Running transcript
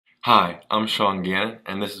Hi, I'm Sean Gannon,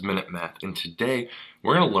 and this is MinuteMath, and today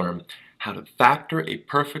we're going to learn how to factor a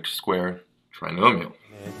perfect square trinomial.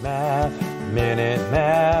 Minute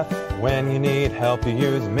Math. When you need help, you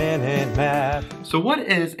use Minute Math. So what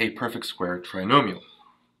is a perfect square trinomial?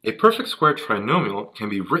 A perfect square trinomial can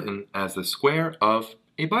be written as the square of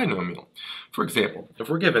a binomial. For example, if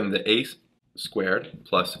we're given the a squared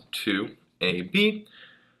plus 2ab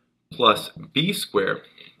plus b squared,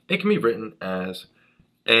 it can be written as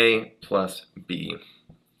a plus b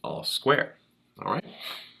all squared. All right,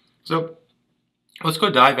 so let's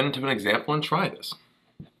go dive into an example and try this.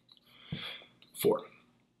 For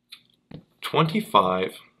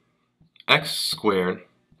 25x squared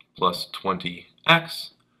plus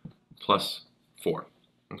 20x plus 4.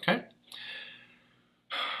 Okay,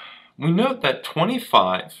 we note that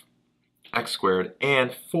 25x squared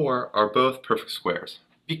and 4 are both perfect squares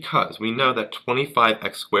because we know that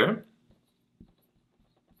 25x squared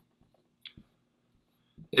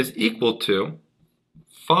is equal to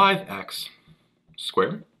 5x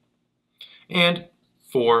squared and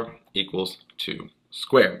 4 equals 2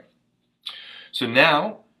 squared. So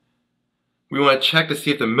now we want to check to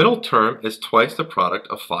see if the middle term is twice the product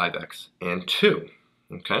of 5x and 2.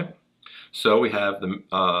 Okay, so we have the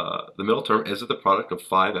middle term is the product of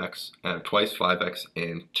 5x twice 5x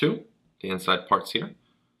and 2. The inside parts here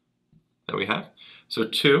that we have. So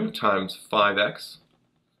 2 times 5x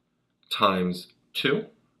times 2.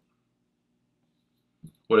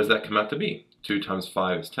 What does that come out to be? 2 times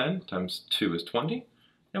 5 is 10, times 2 is 20,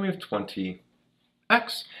 and we have 20x,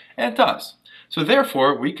 and it does. So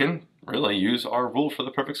therefore, we can really use our rule for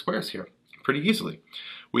the perfect squares here pretty easily.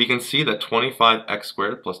 We can see that 25x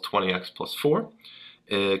squared plus 20x plus 4,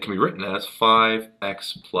 it can be written as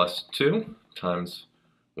 5x plus 2 times,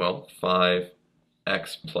 well, 5x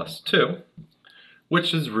plus 2,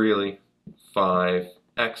 which is really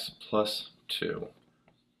 5x plus 2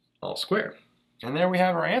 all squared. And there we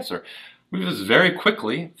have our answer. We've just very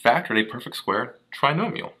quickly factored a perfect square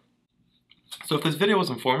trinomial. So if this video was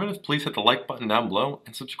informative, please hit the like button down below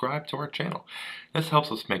and subscribe to our channel. This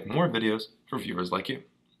helps us make more videos for viewers like you.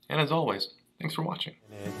 And as always, thanks for watching.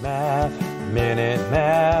 Minute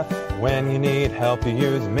Math. When you need help, you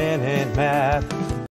use Minute Math.